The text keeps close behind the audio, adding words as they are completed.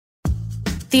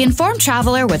The Informed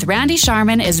Traveler with Randy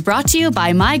Sharman is brought to you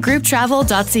by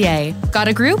mygrouptravel.ca. Got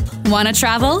a group? Want to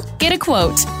travel? Get a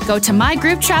quote. Go to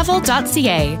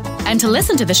mygrouptravel.ca. And to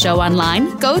listen to the show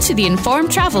online, go to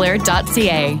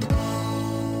theinformedtraveler.ca.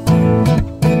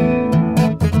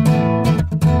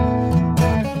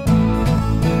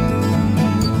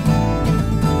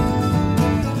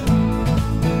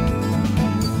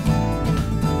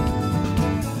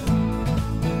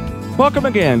 Welcome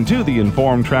again to the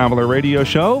Informed Traveler Radio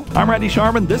Show. I'm Randy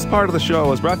Sharman. This part of the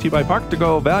show is brought to you by Park to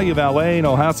Go, Value Valet,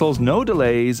 no hassles, no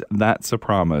delays. That's a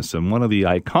promise. And one of the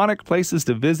iconic places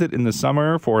to visit in the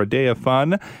summer for a day of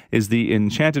fun is the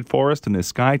Enchanted Forest in the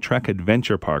Skytrek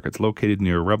Adventure Park. It's located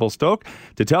near Revelstoke.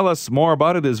 To tell us more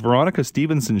about it is Veronica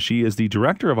Stevenson. She is the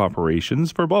Director of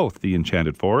Operations for both the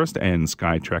Enchanted Forest and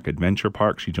Skytrek Adventure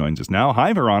Park. She joins us now.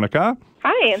 Hi, Veronica.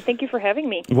 Hi, and thank you for having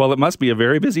me. Well, it must be a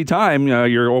very busy time.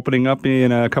 You're opening up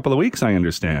in a couple of weeks, I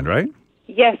understand, right?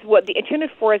 Yes, well, the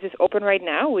Enchanted Forest is open right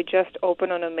now. We just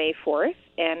opened on May 4th,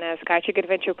 and Skytrek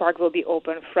Adventure Park will be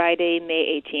open Friday,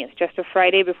 May 18th, just a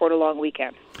Friday before the long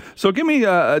weekend. So give me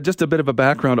just a bit of a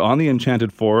background on the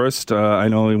Enchanted Forest. I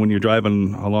know when you're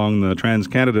driving along the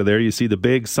Trans-Canada there, you see the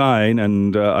big sign,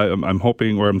 and I'm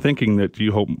thinking that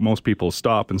you hope most people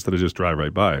stop instead of just drive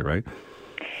right by, right?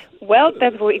 Well,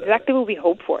 that's exactly what we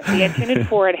hope for. The Enchanted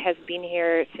Forest has been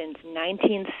here since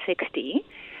 1960,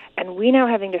 and we now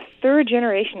having the third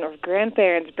generation of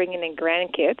grandparents bringing in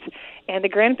grandkids, and the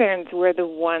grandparents were the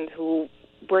ones who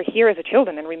were here as a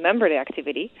children and remember the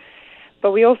activity.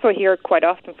 But we also hear quite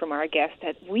often from our guests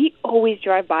that we always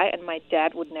drive by and my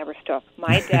dad would never stop.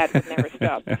 My dad would never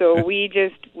stop. So we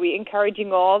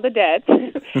encouraging all the dads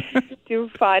to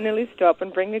finally stop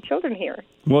and bring the children here.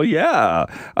 Well, yeah.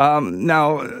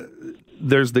 Now,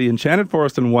 there's the Enchanted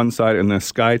Forest on one side and the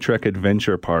Skytrek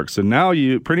Adventure Park. So now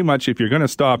you pretty much, if you're going to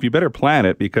stop, you better plan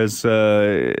it because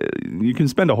you can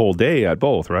spend a whole day at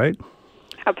both, right?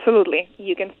 Absolutely.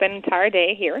 You can spend an entire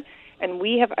day here. And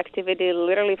we have activity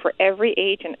literally for every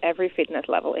age and every fitness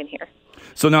level in here.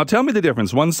 So now tell me the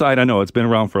difference. One side, I know it's been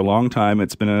around for a long time.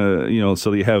 It's been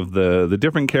so you have the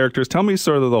different characters. Tell me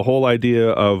sort of the whole idea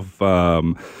of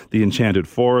the Enchanted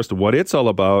Forest, what it's all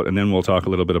about, and then we'll talk a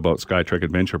little bit about Skytrek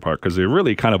Adventure Park, because they're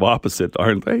really kind of opposite,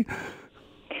 aren't they?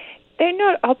 They're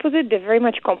not opposite. They very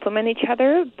much complement each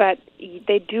other, but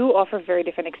they do offer very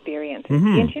different experiences.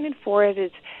 Mm-hmm. The Enchanted Forest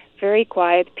is very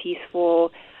quiet,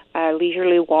 peaceful,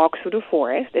 leisurely walk through the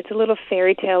forest. It's a little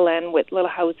fairy tale land with little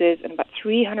houses and about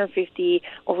 350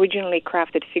 originally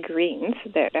crafted figurines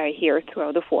that are here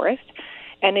throughout the forest.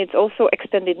 And it's also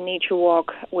extended nature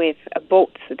walk with a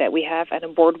boat that we have and a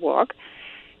boardwalk.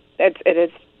 It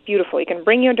is beautiful. You can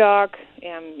bring your dog.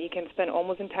 You can spend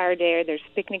almost the entire day. There's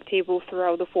picnic tables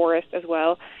throughout the forest as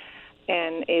well.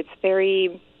 And it's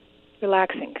very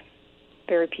relaxing,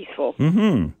 very peaceful.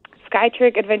 Mm-hmm.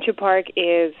 Skytrek Adventure Park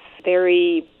is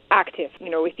very active.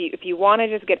 If you want to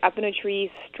just get up in a tree,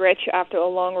 stretch after a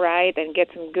long ride, and get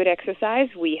some good exercise,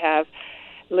 we have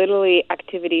literally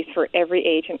activities for every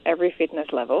age and every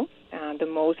fitness level. The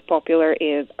most popular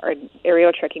is our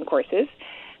aerial trekking courses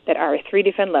that are 3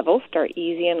 different levels, start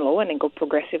easy and low, and then go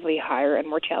progressively higher and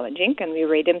more challenging. And we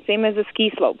rate them same as a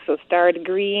ski slope. So start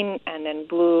green, and then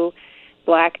blue,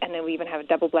 black, and then we even have a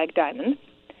double black diamond.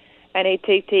 And it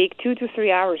take 2 to 3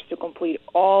 hours to complete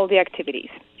all the activities.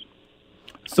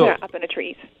 So up in the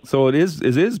trees. So it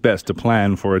is best to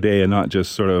plan for a day and not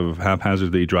just sort of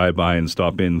haphazardly drive by and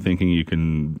stop in thinking you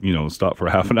can, stop for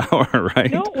half an hour,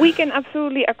 right? No, we can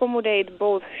absolutely accommodate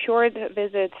both short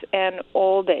visits and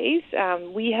all days.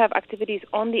 We have activities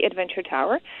on the Adventure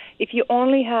Tower. If you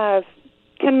only have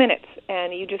 10 minutes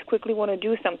and you just quickly want to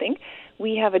do something,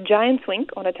 we have a giant swing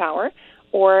on a tower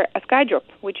or a sky drop,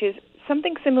 which is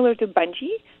something similar to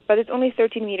bungee, but it's only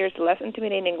 13 meters, less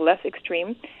intimidating, less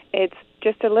extreme. It's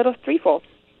just a little freefall,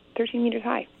 13 meters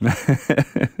high.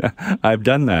 I've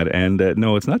done that, and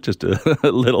no, it's not just a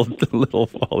little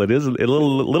fall. It is a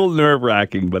little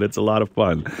nerve-wracking, but it's a lot of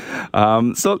fun.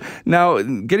 So now,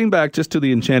 getting back just to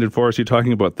the Enchanted Forest, you're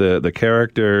talking about the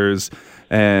characters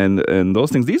and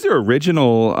those things. These are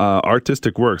original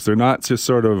artistic works. They're not just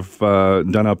sort of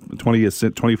done up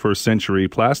 21st century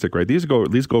plastic, right? These go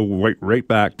right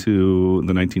back to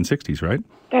the 1960s, right?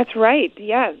 That's right,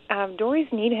 yeah. Doris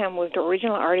Needham was the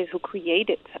original artist who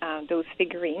created those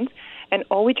figurines, and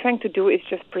all we're trying to do is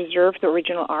just preserve the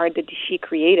original art that she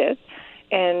created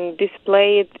and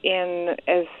display it in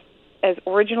as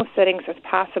original settings as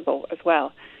possible as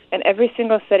well. And every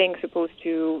single setting is supposed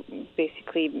to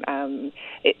basically,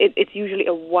 it's usually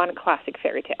a one classic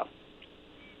fairy tale.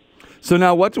 So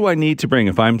now what do I need to bring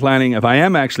if I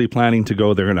am actually planning to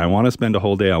go there and I want to spend a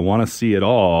whole day, I want to see it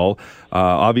all?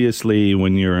 Obviously,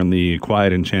 when you're in the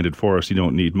quiet Enchanted Forest, you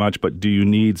don't need much, but do you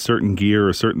need certain gear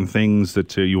or certain things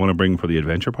that you want to bring for the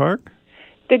adventure park?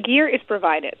 The gear is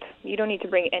provided. You don't need to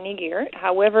bring any gear.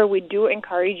 However, we do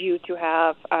encourage you to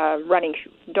have running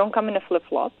shoes. Don't come in the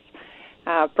flip-flops.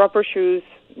 Proper shoes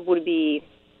would be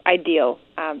ideal,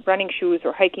 running shoes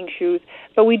or hiking shoes,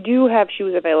 but we do have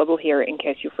shoes available here in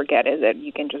case you forget it that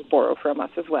you can just borrow from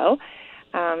us as well.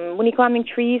 When you're climbing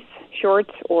trees, shorts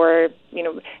or,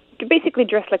 basically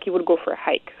dress like you would go for a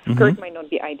hike. Skirt might not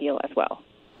be ideal as well.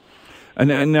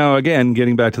 And now, again,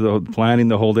 getting back to the planning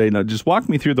the whole day, now just walk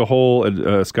me through the whole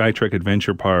Skytrek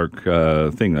Adventure Park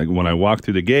thing. Like when I walk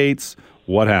through the gates,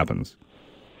 what happens?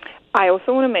 I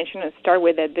also want to mention and start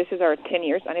with that this is our 10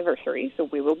 years anniversary, so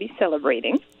we will be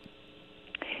celebrating.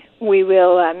 We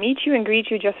will meet you and greet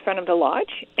you just in front of the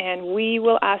lodge, and we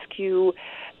will ask you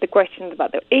the questions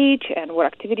about the age and what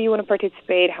activity you want to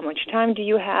participate, how much time do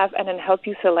you have, and then help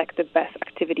you select the best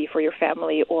activity for your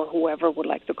family or whoever would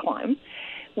like to climb.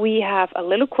 We have a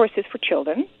little courses for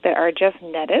children that are just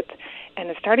netted, and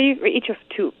a start each of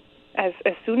 2. As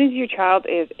soon as your child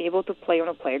is able to play on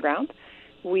a playground,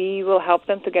 we will help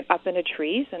them to get up in the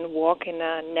trees and walk in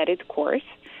a netted course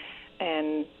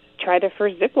and try their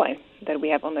first zip line that we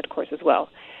have on that course as well.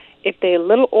 If they're a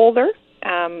little older,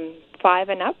 5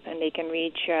 and up, and they can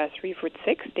reach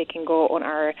 3'6", they can go on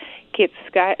our Kids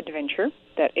Sky Adventure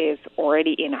that is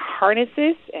already in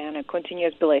harnesses and a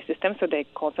continuous belay system, so they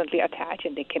constantly attach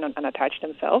and they cannot unattach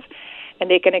themselves. And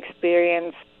they can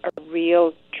experience a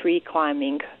real tree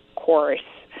climbing course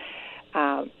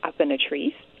up in the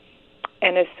trees.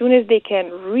 And as soon as they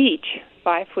can reach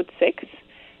 5'6",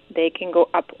 they can go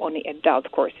up on the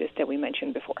adult courses that we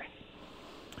mentioned before.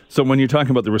 So when you're talking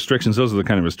about the restrictions, those are the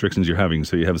kind of restrictions you're having.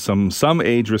 So you have some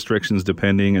age restrictions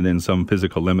depending, and then some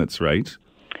physical limits, right?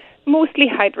 Mostly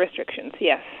height restrictions,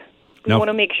 yes. We want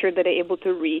to make sure that they're able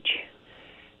to reach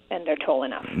and they're tall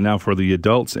enough. Now for the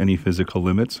adults, any physical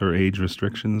limits or age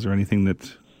restrictions or anything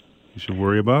that you should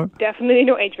worry about? Definitely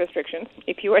no age restrictions.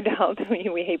 If you're adult,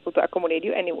 we're able to accommodate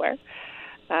you anywhere.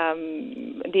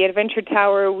 The Adventure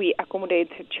Tower, we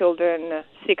accommodate children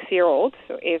 6-year-old.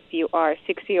 So if you are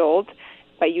 6-year-old,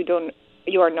 but you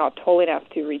are not tall enough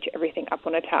to reach everything up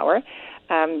on a tower,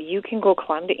 you can go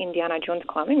climb the Indiana Jones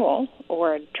climbing wall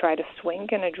or try to swing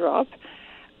and a drop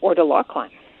or the log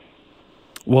climb.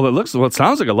 Well, it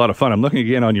sounds like a lot of fun. I'm looking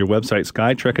again on your website,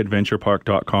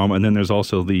 skytrekadventurepark.com, and then there's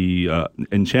also the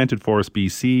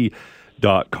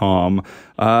enchantedforestbc.com.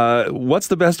 What's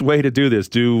the best way to do this?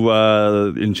 Do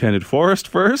Enchanted Forest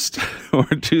first or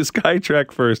do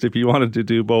Skytrek first if you wanted to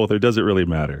do both, or does it really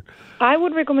matter? I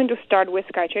would recommend to start with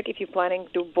Skytrek if you're planning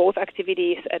to do both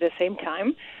activities at the same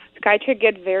time. Skytrek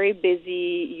gets very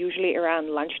busy usually around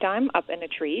lunchtime up in the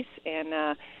trees,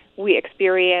 and we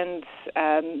experience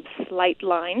slight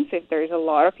lines if there's a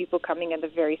lot of people coming at the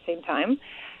very same time.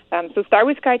 So start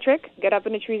with Skytrek, get up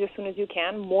in the trees as soon as you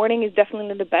can. Morning is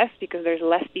definitely the best because there's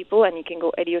less people and you can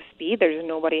go at your speed. There's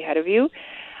nobody ahead of you.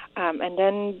 And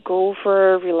then go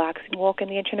for a relaxing walk in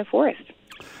the Enchanted Forest.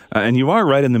 And you are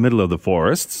right in the middle of the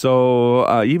forest,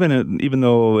 so even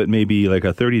though it may be like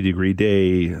a 30-degree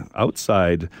day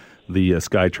outside the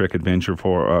Skytrek Adventure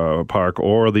Park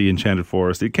or the Enchanted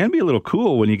Forest, it can be a little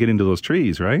cool when you get into those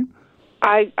trees, right?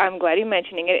 I'm glad you're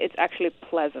mentioning it. It's actually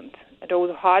pleasant.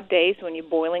 Those hot days when you're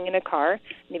boiling in a car,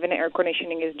 and even the air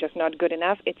conditioning is just not good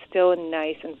enough, it's still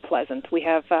nice and pleasant. We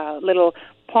have little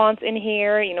ponds in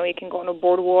here. You can go on a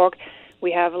boardwalk.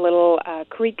 We have a little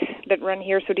creek that run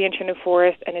here through the Enchanted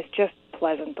Forest, and it's just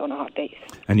pleasant on hot days.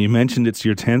 And you mentioned it's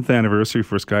your 10th anniversary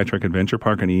for Skytrek Adventure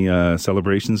Park. Any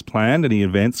celebrations planned? Any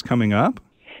events coming up?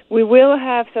 We will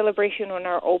have celebration on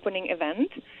our opening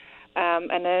event,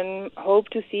 and then hope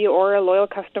to see our loyal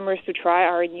customers to try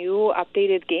our new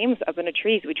updated games up in the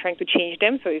trees. We're trying to change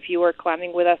them, so if you were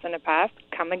climbing with us in the past,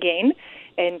 come again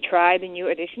and try the new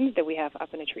additions that we have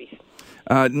up in the trees.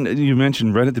 You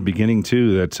mentioned right at the beginning,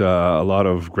 too, that a lot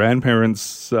of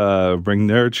grandparents bring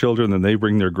their children and they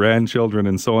bring their grandchildren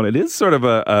and so on. It is sort of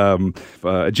a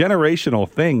generational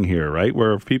thing here, right,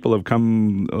 where people have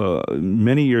come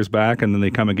many years back and then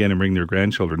they come again and bring their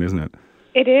grandchildren, isn't it?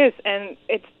 It is, and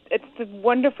it's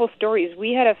wonderful stories.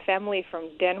 We had a family from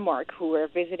Denmark who were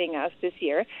visiting us this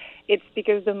year. It's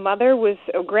because the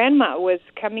grandma was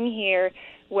coming here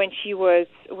when she was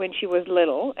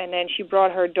little, and then she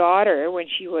brought her daughter when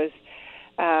she was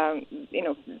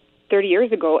 30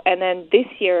 years ago, and then this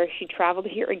year she traveled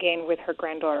here again with her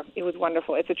granddaughter. It was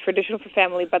wonderful. It's a tradition for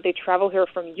family, but they travel here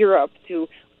from Europe to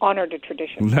honor the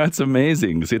tradition. That's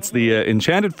amazing. It's the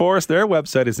Enchanted Forest. Their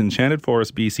website is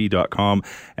enchantedforestbc.com,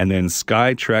 and then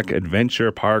Skytrek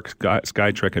Adventure Park,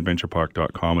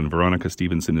 skytrekadventurepark.com, and Veronica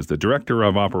Stevenson is the Director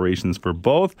of Operations for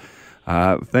both.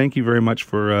 Thank you very much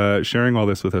for sharing all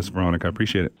this with us, Veronica. I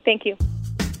appreciate it. Thank you.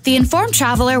 The Informed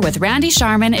Traveler with Randy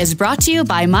Sharman is brought to you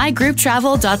by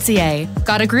mygrouptravel.ca.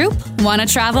 Got a group? Want to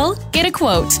travel? Get a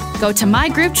quote. Go to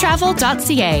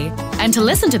mygrouptravel.ca. And to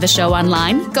listen to the show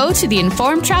online, go to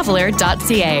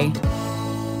theinformedtraveler.ca.